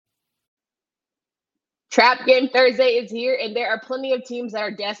Trap Game Thursday is here, and there are plenty of teams that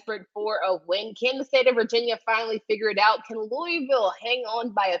are desperate for a win. Can the state of Virginia finally figure it out? Can Louisville hang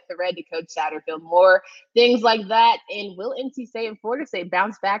on by a thread to Coach Satterfield? More things like that. And will NC State and Florida State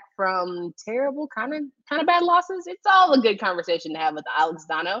bounce back from terrible, kind of bad losses? It's all a good conversation to have with Alex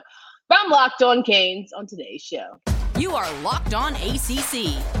Donno from Locked On Canes on today's show. You are Locked On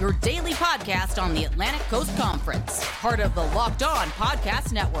ACC, your daily podcast on the Atlantic Coast Conference. Part of the Locked On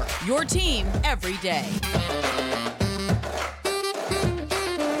Podcast Network, your team every day.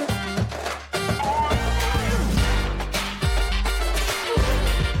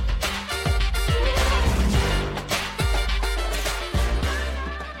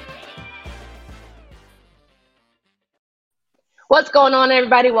 What's going on,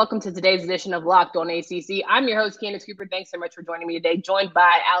 everybody? Welcome to today's edition of Locked On ACC. I'm your host, Candace Cooper. Thanks so much for joining me today. Joined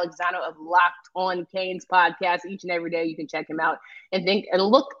by Alex Donno of Locked On Canes podcast. Each and every day you can check him out and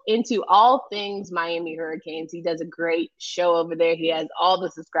look into all things Miami Hurricanes. He does a great show over there. He has all the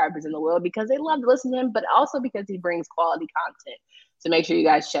subscribers in the world because they love to listen to him, but also because he brings quality content. So make sure you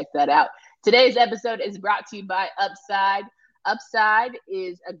guys check that out. Today's episode is brought to you by Upside. Upside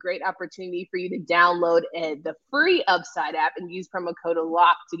is a great opportunity for you to download the free Upside app and use promo code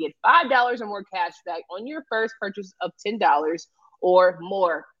LOCK to get $5 or more cash back on your first purchase of $10 or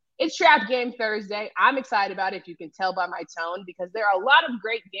more. It's Trap Game Thursday. I'm excited about it, if you can tell by my tone, because there are a lot of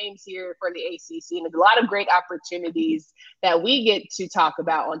great games here for the ACC and a lot of great opportunities that we get to talk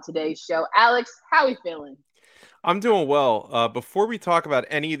about on today's show. Alex, how are we feeling? I'm doing well. Before we talk about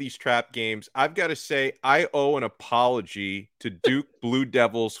any of these trap games, I've got to say I owe an apology to Duke Blue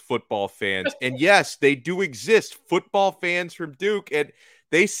Devils football fans. And yes, they do exist, football fans from Duke, and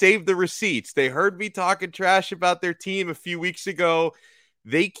they saved the receipts. They heard me talking trash about their team a few weeks ago.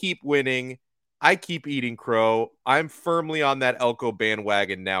 They keep winning. I keep eating crow. I'm firmly on that Elko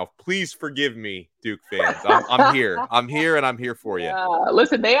bandwagon now. Please forgive me, Duke fans. I'm here. I'm here, and I'm here for you.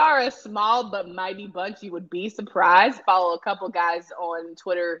 Listen, they are a small but mighty bunch. You would be surprised. Follow a couple guys on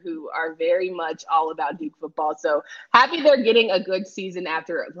Twitter who are very much all about Duke football. So happy they're getting a good season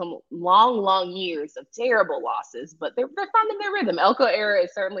after some long years of terrible losses. But they're finding their rhythm. Elko era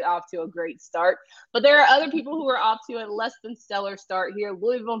is certainly off to a great start. But there are other people who are off to a less than stellar start here.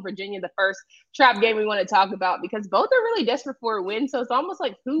 Louisville and Virginia, the first trap game we want to talk about, because both are really desperate for a win. So it's almost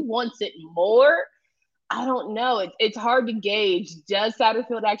like who wants it more? I don't know. It's hard to gauge. Does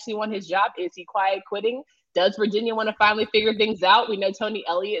Satterfield actually want his job? Is he quiet quitting? Does Virginia want to finally figure things out? We know Tony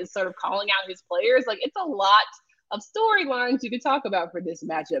Elliott is sort of calling out his players. Like, it's a lot of storylines you could talk about for this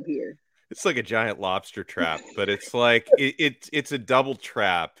matchup here. It's like a giant lobster trap, but it's like it's a double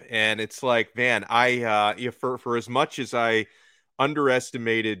trap, and it's like, man, for as much as I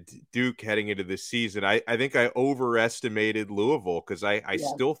underestimated Duke heading into this season, I think I overestimated Louisville, because I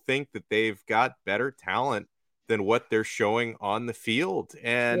still think that they've got better talent than what they're showing on the field.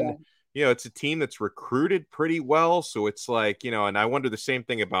 And, it's a team that's recruited pretty well. So it's like, and I wonder the same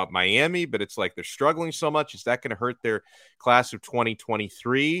thing about Miami, but it's like they're struggling so much. Is that going to hurt their class of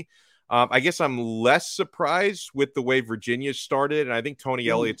 2023? I guess I'm less surprised with the way Virginia started. And I think Tony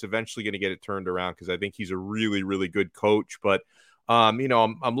Elliott's eventually going to get it turned around, because I think he's a really, really good coach. But I'm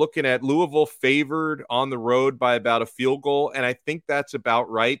looking at Louisville favored on the road by about a field goal. And I think that's about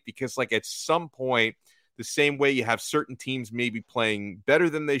right, because like at some point, the same way you have certain teams maybe playing better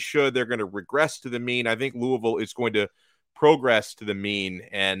than they should, they're going to regress to the mean. I think Louisville is going to progress to the mean.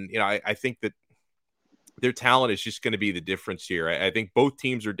 And, I think that their talent is just going to be the difference here. I think both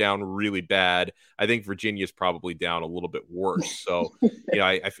teams are down really bad. I think Virginia is probably down a little bit worse. So,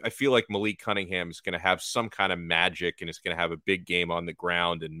 I feel like Malik Cunningham is going to have some kind of magic, and is going to have a big game on the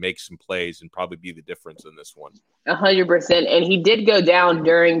ground and make some plays and probably be the difference in this one. 100%. And he did go down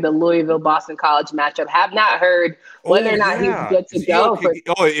during the Louisville-Boston College matchup. Have not heard whether or not he's good to go.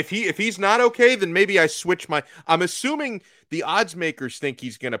 If he's not okay, then maybe I switch I'm assuming the odds makers think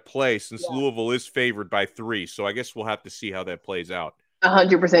he's going to play, since Louisville is favored by 3. So I guess we'll have to see how that plays out.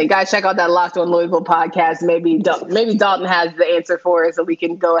 100%. Guys, check out that Locked On Louisville podcast. Maybe Dalton has the answer for us, so we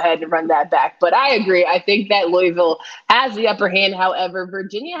can go ahead and run that back. But I agree. I think that Louisville has the upper hand. However,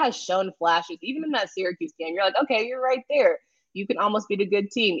 Virginia has shown flashes, even in that Syracuse game. You're like, okay, you're right there. You can almost beat a good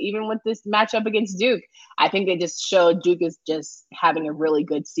team. Even with this matchup against Duke, I think they just showed Duke is just having a really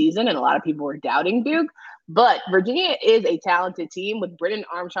good season, and a lot of people were doubting Duke. But Virginia is a talented team with Brennan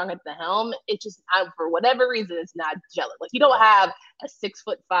Armstrong at the helm. It just, for whatever reason, it's not gelling. Like, you don't have a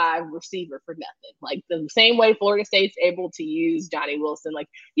 6'5" receiver for nothing. Like, the same way Florida State's able to use Johnny Wilson, like,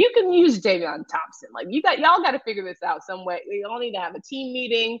 you can use Javion Thompson. Like, y'all got to figure this out some way. We all need to have a team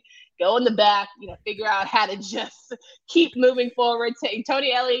meeting, go in the back, figure out how to just keep moving forward.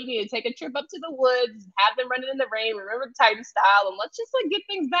 Tony Elliott, you need to take a trip up to the woods, have them running in the rain, remember the Titan style, and let's just get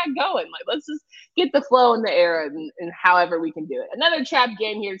things back going. Like, let's just get the flow in the air and however we can do it. Another trap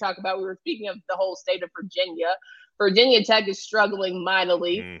game here to talk about. We were speaking of the whole state of Virginia. Virginia Tech is struggling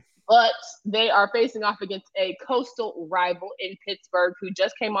mightily, but they are facing off against a coastal rival in Pittsburgh who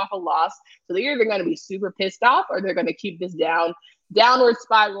just came off a loss. So they're either going to be super pissed off or they're going to keep this downward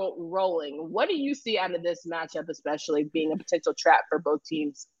spiral rolling. What do you see out of this matchup, especially being a potential trap for both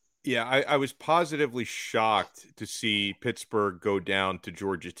teams? Yeah, I was positively shocked to see Pittsburgh go down to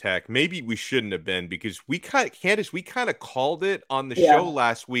Georgia Tech. Maybe we shouldn't have been, because we kind of called it on the show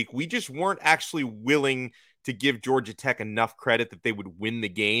last week. We just weren't actually willing to give Georgia Tech enough credit that they would win the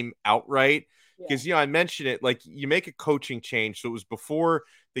game outright. Because, I mentioned it, like, you make a coaching change. So it was before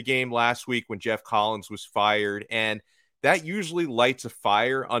the game last week when Jeff Collins was fired, and that usually lights a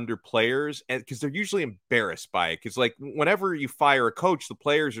fire under players, and because they're usually embarrassed by it. Because, like, whenever you fire a coach, the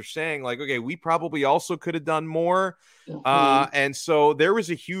players are saying, like, okay, we probably also could have done more. And so there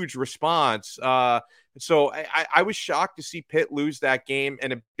was a huge response. So I was shocked to see Pitt lose that game.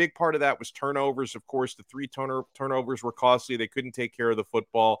 And a big part of that was turnovers. Of course, the 3 turnovers were costly. They couldn't take care of the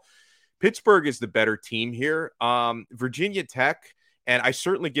football. Pittsburgh is the better team here. Virginia Tech, and I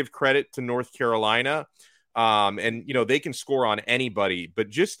certainly give credit to North Carolina. And, they can score on anybody, but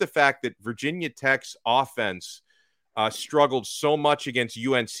just the fact that Virginia Tech's offense struggled so much against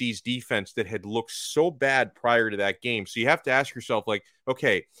UNC's defense that had looked so bad prior to that game. So you have to ask yourself, like,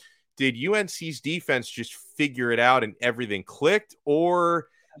 okay, did UNC's defense just figure it out and everything clicked, or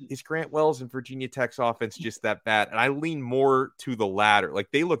is Grant Wells and Virginia Tech's offense just that bad? And I lean more to the latter. Like,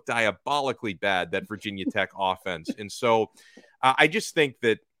 they look diabolically bad, that Virginia Tech offense. And so I just think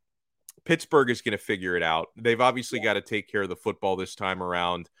that Pittsburgh is going to figure it out. They've obviously got to take care of the football this time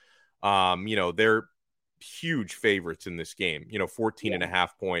around. They're huge favorites in this game, 14.5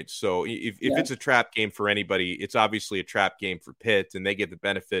 points. So if it's a trap game for anybody, it's obviously a trap game for Pitt, and they get the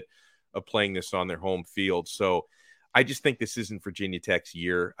benefit of playing this on their home field. So I just think this isn't Virginia Tech's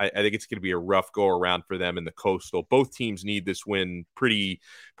year. I think it's going to be a rough go around for them in the Coastal. Both teams need this win pretty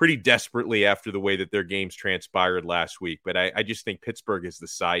desperately after the way that their games transpired last week. But I just think Pittsburgh is the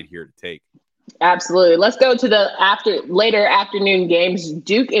side here to take. Absolutely. Let's go to the later afternoon games.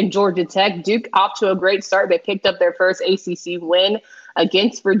 Duke and Georgia Tech. Duke off to a great start. They picked up their first ACC win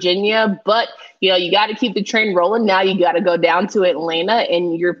against Virginia, but you got to keep the train rolling. Now you got to go down to Atlanta,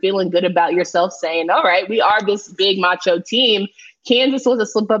 and you're feeling good about yourself, saying, all right, we are this big macho team. Kansas was a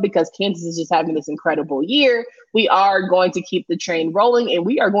slip up because Kansas is just having this incredible year. We are going to keep the train rolling, and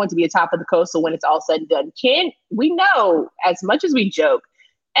we are going to be atop of the Coastal when it's all said and done. We know, as much as we joke,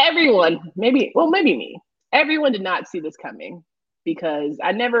 everyone, maybe me, everyone did not see this coming, because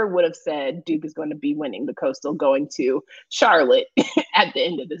I never would have said Duke is going to be winning the Coastal going to Charlotte at the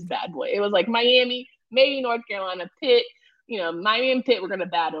end of this bad boy. It was like Miami, maybe North Carolina, Pitt. Miami and Pitt were going to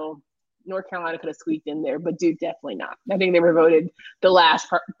battle. North Carolina could have squeaked in there, but Duke definitely not. I think they were voted the last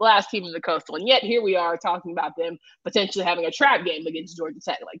team in the Coastal, and yet here we are talking about them potentially having a trap game against Georgia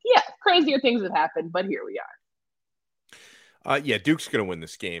Tech. Like, yeah, crazier things have happened, but here we are. Duke's going to win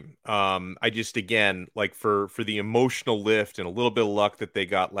this game. I just, again, like for the emotional lift and a little bit of luck that they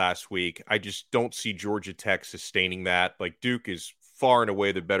got last week, I just don't see Georgia Tech sustaining that. Like, Duke is far and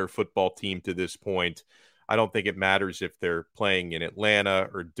away the better football team to this point. I don't think it matters if they're playing in Atlanta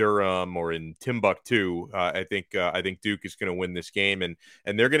or Durham or in Timbuktu. I think Duke is going to win this game, and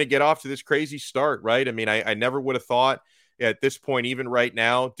they're going to get off to this crazy start, right? I mean, I never would have thought at this point, even right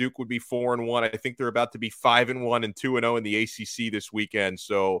now, Duke would be 4-1. I think they're about to be 5-1 and 2-0 in the ACC this weekend.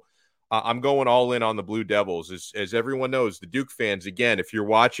 So I'm going all in on the Blue Devils. As everyone knows, the Duke fans, again, if you're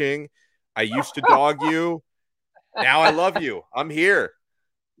watching, I used to dog you. Now I love you. I'm here.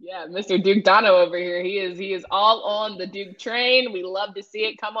 Yeah, Mr. Duke Dono over here. He is all on the Duke train. We love to see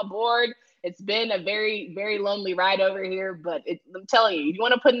it come aboard. It's been a very, very lonely ride over here, but I'm telling you, if you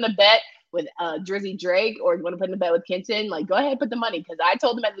want to put in a bet with Drizzy Drake, or you want to put in a bet with Kenton, like, go ahead and put the money, because I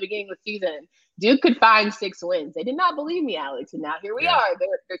told them at the beginning of the season Duke could find 6 wins. They did not believe me, Alex, and now here we are.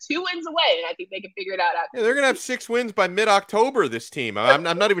 They're 2 wins away, and I think they can figure it out. They're going to have 6 wins by mid-October, this team. I'm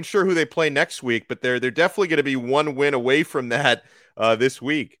not even sure who they play next week, but they're definitely going to be 1 win away from that this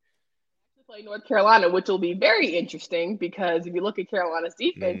week. play North Carolina, which will be very interesting because if you look at Carolina's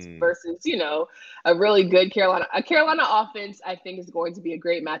defense versus, a really good Carolina offense, I think is going to be a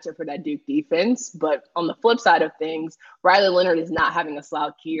great matchup for that Duke defense. But on the flip side of things, Riley Leonard is not having a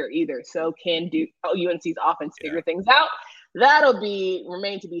slouch year either. So can UNC's offense figure things out? That'll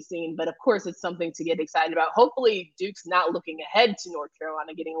remain to be seen. But of course, it's something to get excited about. Hopefully, Duke's not looking ahead to North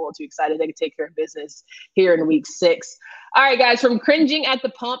Carolina, getting a little too excited. They can take care of business here in week 6. All right, guys, from cringing at the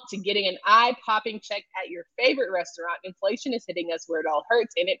pump to getting an eye-popping check at your favorite restaurant, inflation is hitting us where it all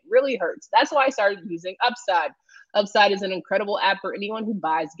hurts, and it really hurts. That's why I started using Upside. Upside is an incredible app for anyone who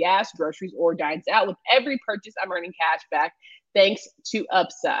buys gas, groceries, or dines out. With every purchase, I'm earning cash back thanks to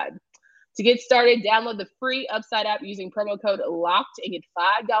Upside. To get started, download the free Upside app using promo code LOCKED and get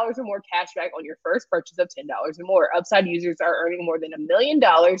 $5 or more cash back on your first purchase of $10 or more. Upside users are earning more than $1 million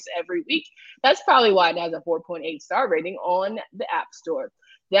every week. That's probably why it has a 4.8 star rating on the App Store.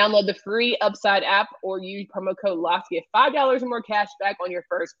 Download the free Upside app or use promo code LOCKED to get $5 or more cash back on your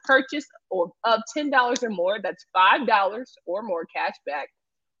first purchase of $10 or more. That's $5 or more cash back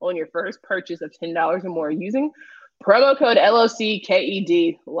on your first purchase of $10 or more using promo code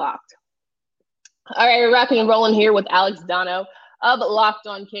LOCKED LOCKED. All right, we're rocking and rolling here with Alex Dono of Locked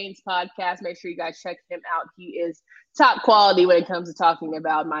On Canes podcast. Make sure you guys check him out. He is top quality when it comes to talking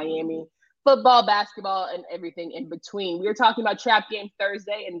about Miami football, basketball, and everything in between. We are talking about Trap Game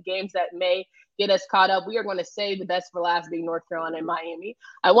Thursday and games that may get us caught up. We are going to save the best for last, being North Carolina and Miami.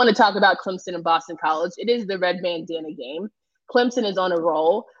 I want to talk about Clemson and Boston College. It is the red bandana game. Clemson is on a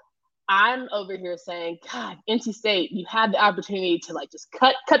roll. I'm over here saying, God, NC State, you had the opportunity to just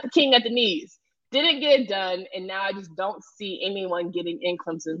cut the king at the knees. Didn't get it done, and now I just don't see anyone getting in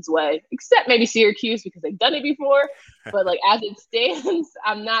Clemson's way, except maybe Syracuse because they've done it before. But as it stands,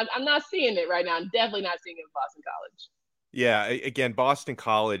 I'm not seeing it right now. I'm definitely not seeing it in Boston College. Yeah, again, Boston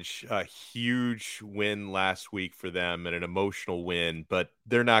College, a huge win last week for them and an emotional win, but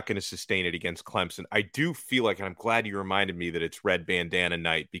they're not going to sustain it against Clemson. I do feel like, and I'm glad you reminded me that it's red bandana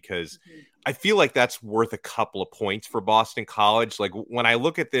night, because I feel like that's worth a couple of points for Boston College. Like, when I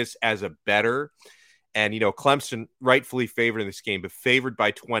look at this as a bettor, and, Clemson rightfully favored in this game, but favored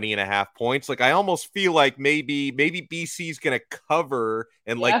by 20.5 points. I almost feel like maybe BC's going to cover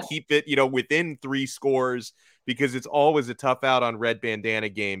and keep it, within 3 scores, because it's always a tough out on red bandana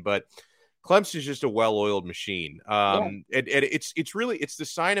game. But Clemson's just a well-oiled machine. And it's the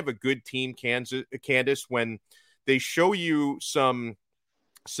sign of a good team, Candace, when they show you some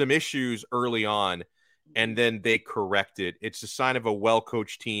issues early on, and then they correct it. It's a sign of a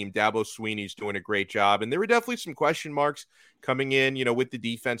well-coached team. Dabo Swinney's doing a great job. And there were definitely some question marks coming in, with the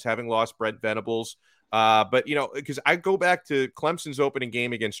defense having lost Brent Venables. But, because I go back to Clemson's opening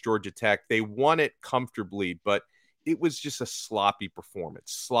game against Georgia Tech, they won it comfortably, but it was just a sloppy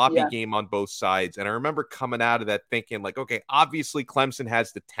performance, sloppy game on both sides. And I remember coming out of that thinking okay, obviously Clemson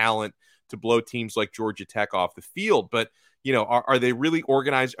has the talent to blow teams like Georgia Tech off the field, but are they really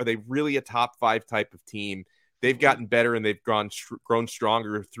organized? Are they really a top 5 type of team? They've gotten better and they've grown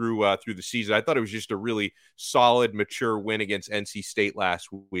stronger through the season. I thought it was just a really solid, mature win against NC State last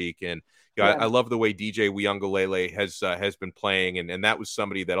week. And I love the way DJ Uyunglele has been playing. And that was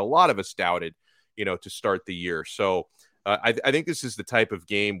somebody that a lot of us doubted, to start the year. So I think this is the type of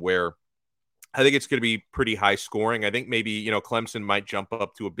game where I think it's going to be pretty high scoring. I think maybe, Clemson might jump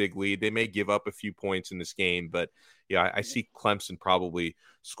up to a big lead. They may give up a few points in this game, but I see Clemson probably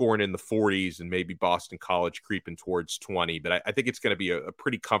scoring in the 40s and maybe Boston College creeping towards 20. But I think it's going to be a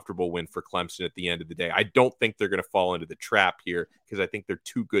pretty comfortable win for Clemson at the end of the day. I don't think they're going to fall into the trap here, because I think they're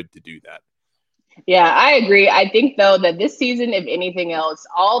too good to do that. Yeah, I agree. I think, though, that this season, if anything else,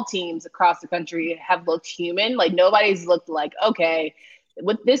 all teams across the country have looked human. Nobody's looked like, okay,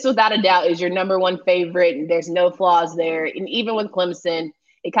 with this, without a doubt, is your number one favorite, and there's no flaws there. And even with Clemson,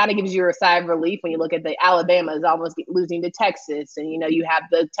 it kind of gives you a sigh of relief when you look at the Alabama's almost losing to Texas, and you have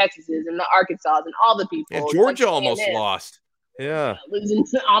the Texases and the Arkansas and all the people. Yeah, Georgia almost lost. Yeah,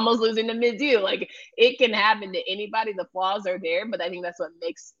 almost losing to Mizzou. It can happen to anybody. The flaws are there, but I think that's what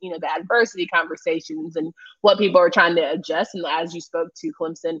makes the adversity conversations and what people are trying to adjust. And as you spoke to,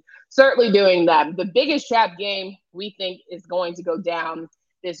 Clemson certainly doing that. The biggest trap game we think is going to go down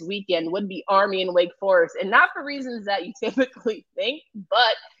this weekend would be Army and Wake Forest, and not for reasons that you typically think,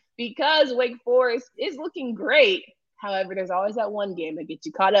 but because Wake Forest is looking great. However, there's always that one game that gets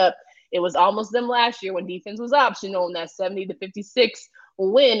you caught up. It was almost them last year when defense was optional in that 70-56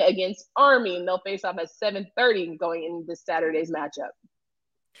 win against Army, and they'll face off at 7:30 going into this Saturday's matchup.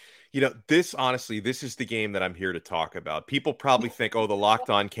 This is the game that I'm here to talk about. People probably think, oh, the Locked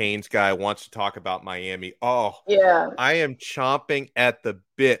On Canes guy wants to talk about Miami. Oh, Yeah. I am chomping at the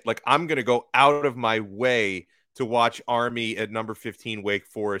bit. Like, I'm going to go out of my way to watch Army at number 15 Wake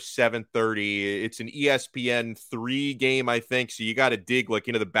Forest, 7:30. It's an ESPN 3 game, I think. So you got to dig like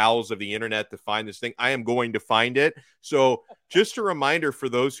into the bowels of the internet to find this thing. I am going to find it. So just a reminder for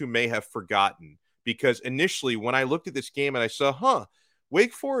those who may have forgotten, because initially when I looked at this game and I saw,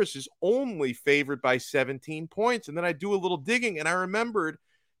 Wake Forest is only favored by 17 points. And then I do a little digging and I remembered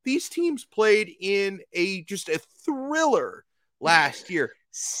these teams played in just a thriller last year.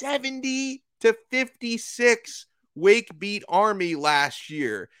 70-56. Wake beat Army last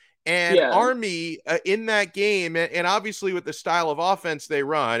year. And Army in that game, and obviously with the style of offense they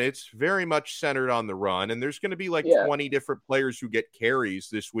run, it's very much centered on the run. And there's going to be 20 different players who get carries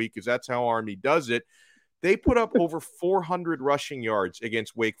this week because that's how Army does it. They put up over 400 rushing yards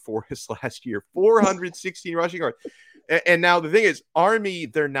against Wake Forest last year, 416 rushing yards. And now the thing is, Army,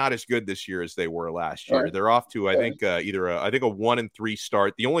 they're not as good this year as they were last year. Right. They're off to, I think, a 1-3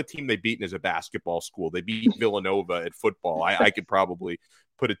 start. The only team they've beaten is a basketball school. They beat Villanova at football. I could probably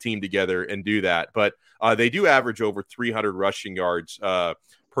put a team together and do that. But they do average over 300 rushing yards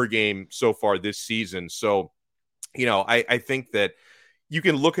per game so far this season. So, I think that you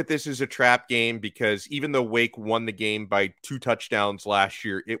can look at this as a trap game because even though Wake won the game by 2 touchdowns last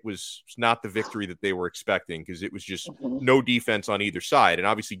year, it was not the victory that they were expecting because it was just no defense on either side. And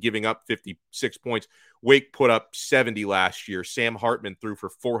obviously giving up 56 points, Wake put up 70 last year. Sam Hartman threw for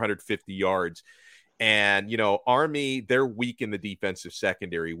 450 yards. And, Army, they're weak in the defensive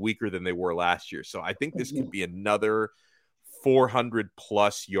secondary, weaker than they were last year. So I think this could be another 400+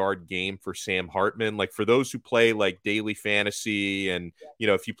 yard game for Sam Hartman. Like for those who play like daily fantasy and,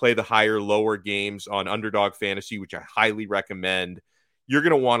 if you play the higher, lower games on Underdog Fantasy, which I highly recommend, you're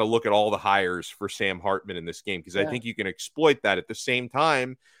going to want to look at all the hires for Sam Hartman in this game because I think you can exploit that. At the same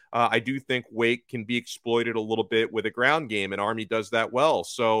time, I do think Wake can be exploited a little bit with a ground game, and Army does that well.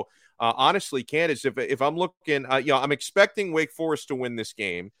 So honestly, Candace, if I'm looking, I'm expecting Wake Forest to win this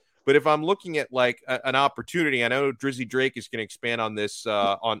game. But if I'm looking at an opportunity, I know Drizzy Drake is going to expand on this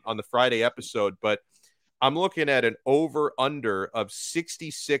on the Friday episode, but I'm looking at an over-under of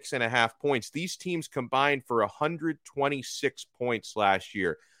 66.5 points. These teams combined for 126 points last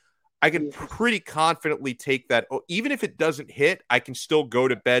year. I can pretty confidently take that. Even if it doesn't hit, I can still go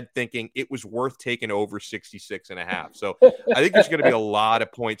to bed thinking it was worth taking over 66.5. So I think there's going to be a lot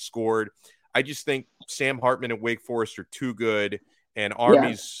of points scored. I just think Sam Hartman and Wake Forest are too good. And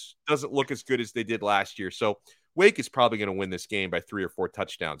Army's doesn't look as good as they did last year. So Wake is probably going to win this game by 3 or 4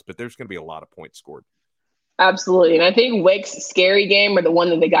 touchdowns, but there's going to be a lot of points scored. Absolutely. And I think Wake's scary game, or the one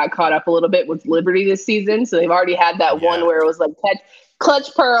that they got caught up a little bit, was Liberty this season. So they've already had that one where it was like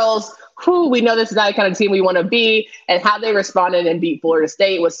clutch pearls. We know this is not the kind of team we want to be. And how they responded and beat Florida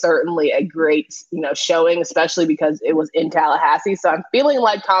State was certainly a great, showing, especially because it was in Tallahassee. So I'm feeling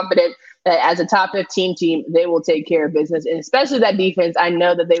confident that as a top 15 team, they will take care of business. And especially that defense, I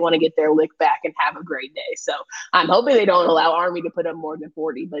know that they want to get their lick back and have a great day. So I'm hoping they don't allow Army to put up more than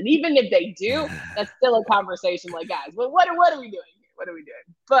 40. But even if they do, that's still a conversation guys, but what are we doing here? What are we doing?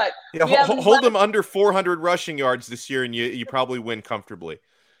 But hold them under 400 rushing yards this year, and you probably win comfortably.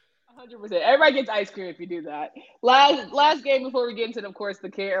 100%. Everybody gets ice cream if you do that. Last game before we get into, of course,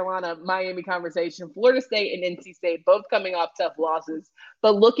 the Carolina-Miami conversation. Florida State and NC State both coming off tough losses,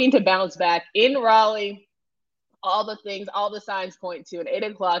 but looking to bounce back in Raleigh. All the signs point to an 8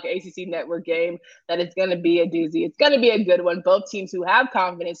 o'clock ACC Network game that is going to be a doozy. It's going to be a good one. Both teams who have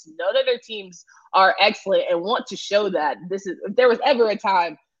confidence know that their teams are excellent and want to show that if there was ever a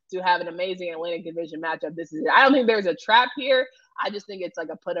time to have an amazing Atlantic Division matchup, this is it. I don't think there's a trap here. I just think it's like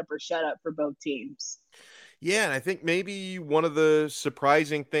a put up or shut up for both teams. Yeah, and I think maybe one of the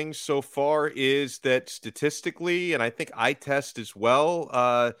surprising things so far is that statistically, and I think eye test as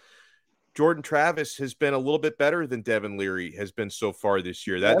well, Jordan Travis has been a little bit better than Devin Leary has been so far this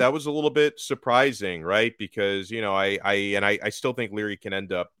year. That was a little bit surprising, right? Because, I still think Leary can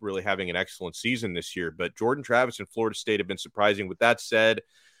end up really having an excellent season this year, but Jordan Travis and Florida State have been surprising. With that said,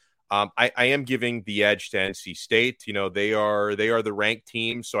 I am giving the edge to NC State. They are the ranked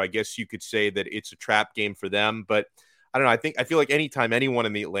team, so I guess you could say that it's a trap game for them. But I don't know. I feel like anytime anyone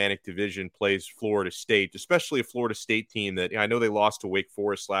in the Atlantic Division plays Florida State, especially a Florida State team that I know they lost to Wake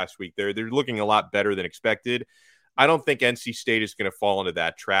Forest last week, they're looking a lot better than expected. I don't think NC State is going to fall into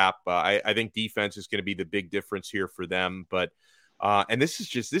that trap. I think defense is going to be the big difference here for them. But and this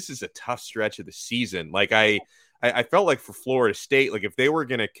is a tough stretch of the season. I felt like for Florida State, if they were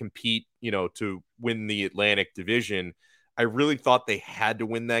going to compete, to win the Atlantic Division, I really thought they had to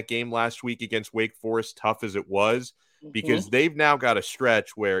win that game last week against Wake Forest, tough as it was, because they've now got a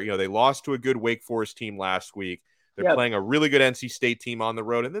stretch where, they lost to a good Wake Forest team last week. They're playing a really good NC State team on the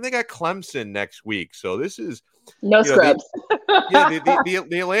road, and then they got Clemson next week. So this is no scrubs.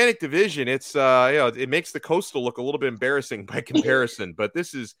 The Atlantic Division. It's it makes the Coastal look a little bit embarrassing by comparison, but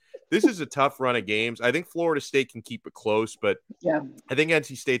this is a tough run of games. I think Florida State can keep it close, but I think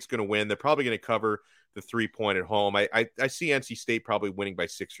NC State's going to win. They're probably going to cover the 3-point at home. I see NC State probably winning by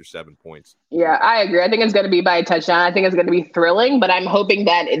 6 or 7 points. Yeah, I agree. I think it's going to be by a touchdown. I think it's going to be thrilling, but I'm hoping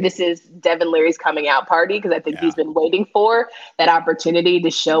that this is Devin Leary's coming out party, because I think he's been waiting for that opportunity to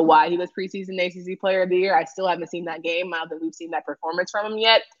show why he was preseason ACC Player of the Year. I still haven't seen that game. I don't think we've seen that performance from him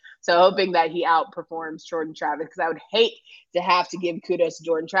yet. So hoping that he outperforms Jordan Travis, because I would hate to have to give kudos to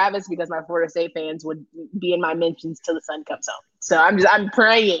Jordan Travis, because my Florida State fans would be in my mentions till the sun comes home. So I'm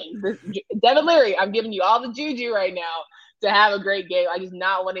praying. Devin Leary, I'm giving you all the juju right now to have a great game. I just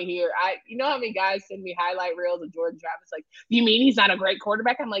not want to hear. You know how many guys send me highlight reels of Jordan Travis? Like, you mean he's not a great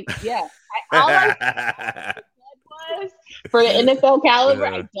quarterback? I'm like, yeah. All I was for the NFL caliber,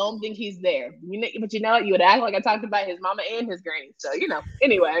 I don't think he's there. But you know what? You would act like I talked about his mama and his granny. So,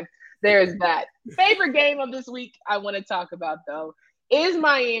 anyway, there's that. Favorite game of this week I want to talk about, though, is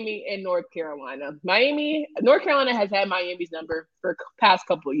Miami and North Carolina. North Carolina has had Miami's number for the past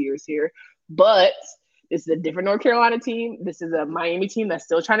couple of years here, but this is a different North Carolina team. This is a Miami team that's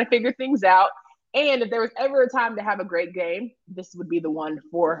still trying to figure things out. And if there was ever a time to have a great game, this would be the one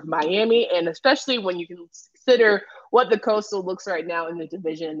for Miami, and especially when you can consider what the Coastal looks right now in the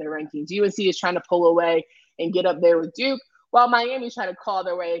division and their rankings. UNC is trying to pull away and get up there with Duke, while Miami's trying to claw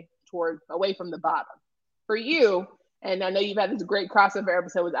their way away from the bottom. For you, and I know you've had this great crossover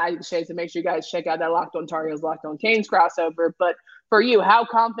episode with Isaac Shea, so make sure you guys check out that Locked On Tar Heels, Locked On Canes crossover. But for you, how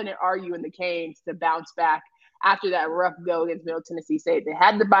confident are you in the Canes to bounce back after that rough go against Middle Tennessee State? They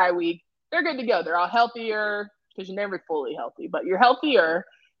had the bye week. They're good to go. They're all healthier, because you're never fully healthy, but you're healthier,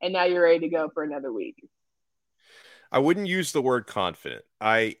 and now you're ready to go for another week. I wouldn't use the word confident.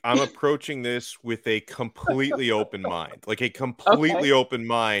 I'm approaching this with a completely open mind, like a completely open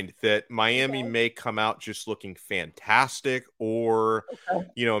mind that Miami may come out just looking fantastic, or,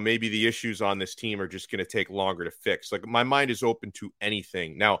 maybe the issues on this team are just going to take longer to fix. Like, my mind is open to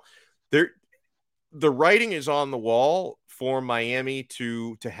anything. Now, the writing is on the wall for Miami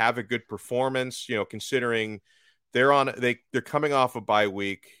to have a good performance, considering they're coming off a bye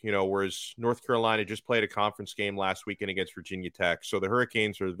week, whereas North Carolina just played a conference game last weekend against Virginia Tech. So the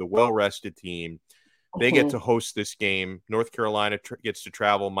Hurricanes are the well-rested team. They get to host this game. North Carolina gets to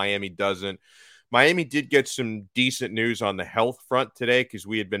travel. Miami doesn't. Miami did get some decent news on the health front today, because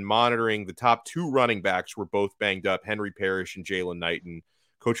we had been monitoring the top 2 running backs were both banged up, Henry Parrish and Jalen Knighton.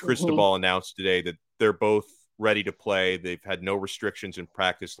 Coach Cristobal announced today that they're both ready to play. They've had no restrictions in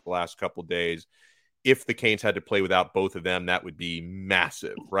practice the last couple of days. If the Canes had to play without both of them, that would be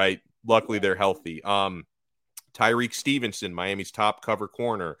massive, right? Luckily, they're healthy. Tyreek Stevenson, Miami's top cover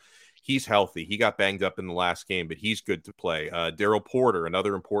corner, he's healthy. He got banged up in the last game, but he's good to play. Daryl Porter,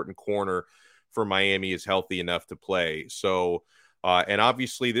 another important corner for Miami, is healthy enough to play. So, and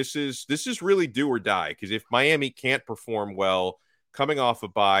obviously, this is really do or die, because if Miami can't perform well, coming off a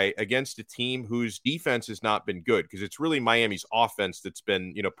bye against a team whose defense has not been good, because it's really Miami's offense that's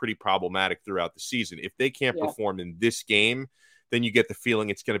been, pretty problematic throughout the season. If they can't perform in this game, then you get the feeling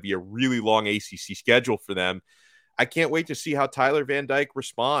it's going to be a really long ACC schedule for them. I can't wait to see how Tyler Van Dyke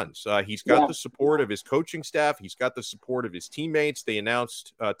responds. He's got the support of his coaching staff. He's got the support of his teammates. They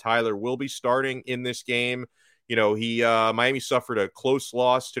announced Tyler will be starting in this game. Miami suffered a close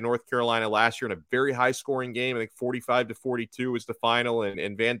loss to North Carolina last year in a very high-scoring game. I think 45-42 was the final,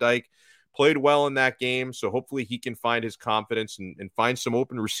 and Van Dyke played well in that game. So hopefully he can find his confidence and find some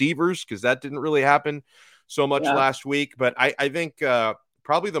open receivers, because that didn't really happen so much last week. But I think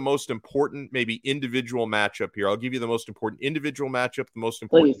probably the most important maybe individual matchup here. I'll give you the most important individual matchup, the most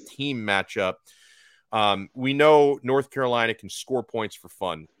important team matchup. We know North Carolina can score points for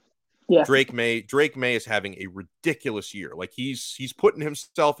fun. Yeah. Drake May is having a ridiculous year. Like, he's putting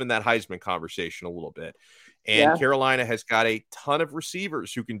himself in that Heisman conversation a little bit. And Carolina has got a ton of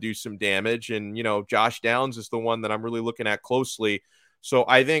receivers who can do some damage. And, Josh Downs is the one that I'm really looking at closely. So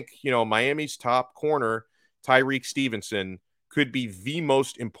I think, Miami's top corner, Tyreek Stevenson, could be the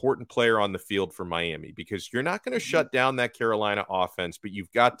most important player on the field for Miami, because you're not going to shut down that Carolina offense, but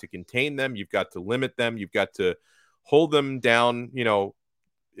you've got to contain them. You've got to limit them. You've got to hold them down,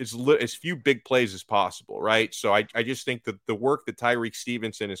 as few big plays as possible, right? So I just think that the work that Tyreek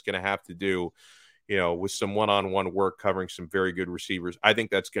Stevenson is going to have to do, with some one-on-one work covering some very good receivers. I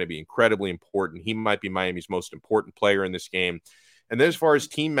think that's going to be incredibly important. He might be Miami's most important player in this game. And then as far as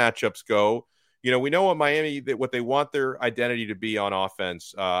team matchups go, we know what Miami, what they want their identity to be on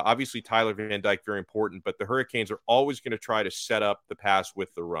offense. Obviously, Tyler Van Dyke, very important, but the Hurricanes are always going to try to set up the pass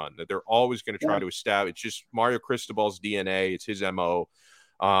with the run. That they're always going to try to establish. It's just Mario Cristobal's DNA. It's his MO.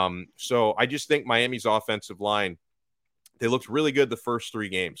 So I just think Miami's offensive line, they looked really good the first 3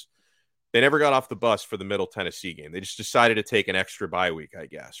 games. They never got off the bus for the Middle Tennessee game. They just decided to take an extra bye week, I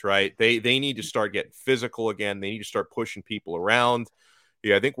guess, right? They need to start getting physical again. They need to start pushing people around.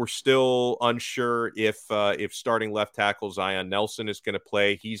 Yeah, I think we're still unsure if starting left tackle Zion Nelson is going to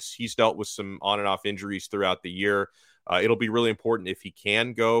play. He's dealt with some on and off injuries throughout the year. It'll be really important if he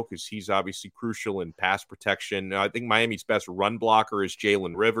can go because he's obviously crucial in pass protection. I think Miami's best run blocker is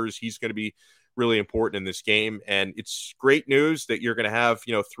Jalen Rivers. He's going to be really important in this game. And it's great news that you're going to have,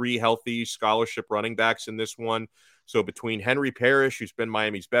 3 healthy scholarship running backs in this one. So between Henry Parrish, who's been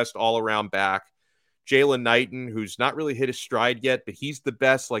Miami's best all-around back, Jalen Knighton, who's not really hit his stride yet, but he's the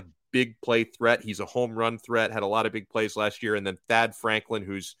best, big play threat. He's a home run threat, had a lot of big plays last year. And then Thad Franklin,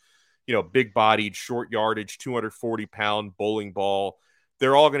 who's, big-bodied, short yardage, 240-pound bowling ball.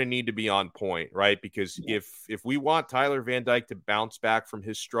 They're all going to need to be on point, right? Because if we want Tyler Van Dyke to bounce back from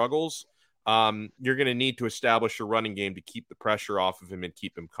his struggles, you're going to need to establish a running game to keep the pressure off of him and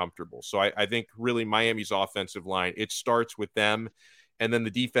keep him comfortable. So I think really Miami's offensive line, it starts with them. And then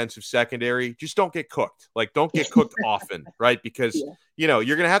the defensive secondary, just don't get cooked. Don't get cooked often, right? Because, you're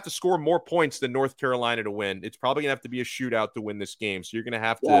going to have to score more points than North Carolina to win. It's probably going to have to be a shootout to win this game. So you're going to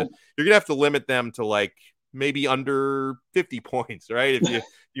have to limit them to maybe under 50 points, right? If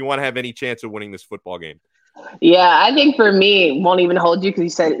you want to have any chance of winning this football game. Yeah, I think for me, won't even hold you because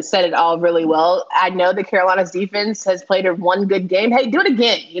you said it all really well. I know the Carolina's defense has played one good game. Hey, do it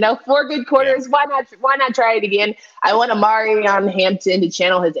again. 4 good quarters. Yeah. Why not try it again? I want Omarion Hampton to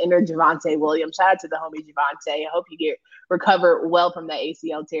channel his inner Javonte Williams. Shout out to the homie Javonte. I hope you recover well from that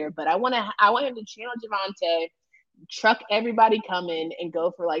ACL tear. But I want him to channel Javonte, truck everybody coming and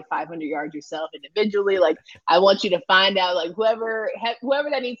go for 500 yards yourself individually. I want you to find out whoever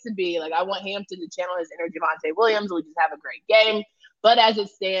that needs to be. I want Hampton to channel his inner Javonte Williams. We just have a great game. But as it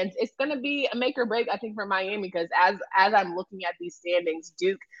stands, it's going to be a make or break, I think, for Miami because as I'm looking at these standings,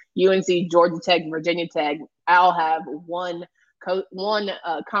 Duke, UNC, Georgia Tech, Virginia Tech, I'll have one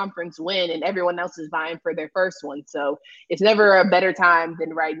conference win and everyone else is vying for their first one. So it's never a better time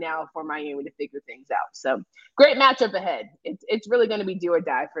than right now for Miami to figure things out. So great matchup ahead. It's really going to be do or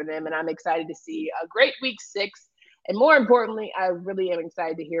die for them. And I'm excited to see a great week 6. And more importantly, I really am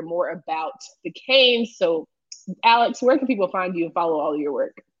excited to hear more about the Canes. So Alex, where can people find you and follow all of your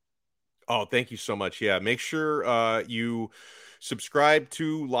work? Oh, thank you so much. Yeah. Make sure you subscribe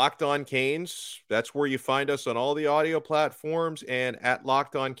to Locked On Canes. That's where you find us on all the audio platforms and at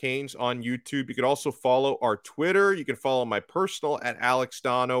Locked On Canes on YouTube. You can also follow our Twitter. You can follow my personal at Alex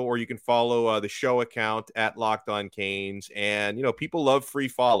Dono, or you can follow the show account at Locked On Canes. And, people love free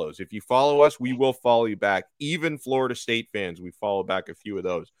follows. If you follow us, we will follow you back. Even Florida State fans, we follow back a few of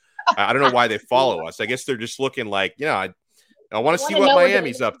those. I don't know why they follow us. I guess they're just looking I want to see what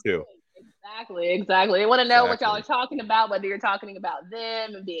Miami's up to. Exactly. They want to know what y'all are talking about, whether you're talking about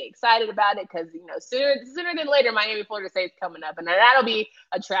them and being excited about it, because sooner than later, Miami, Florida State's coming up, and that'll be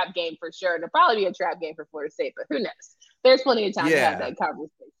a trap game for sure. It'll probably be a trap game for Florida State, but who knows? There's plenty of time to have that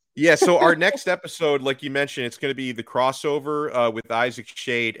conversation. Yeah, so our next episode, like you mentioned, it's going to be the crossover with Isaac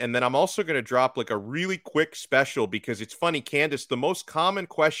Shade, and then I'm also going to drop a really quick special because it's funny, Candace, the most common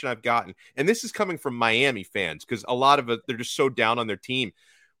question I've gotten, and this is coming from Miami fans because a lot of it, they're just so down on their team.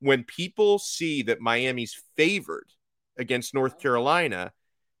 When people see that Miami's favored against North Carolina,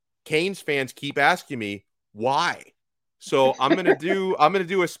 Canes fans keep asking me why. So I'm gonna do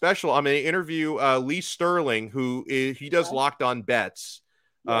a special. I'm gonna interview Lee Sterling, he does Locked On Bets.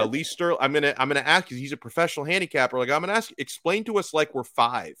 Lee Sterling. I'm gonna ask because he's a professional handicapper. I'm gonna ask, explain to us we're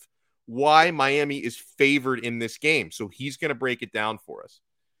 5, why Miami is favored in this game. So he's gonna break it down for us.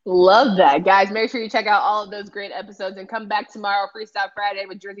 Love that. Guys, make sure you check out all of those great episodes and come back tomorrow, Freestyle Friday,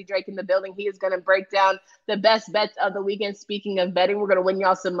 with Jersey Drake in the building. He is going to break down the best bets of the weekend. Speaking of betting, we're going to win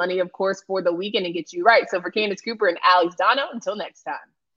y'all some money, of course, for the weekend and get you right. So for Candace Cooper and Alex Dono, until next time.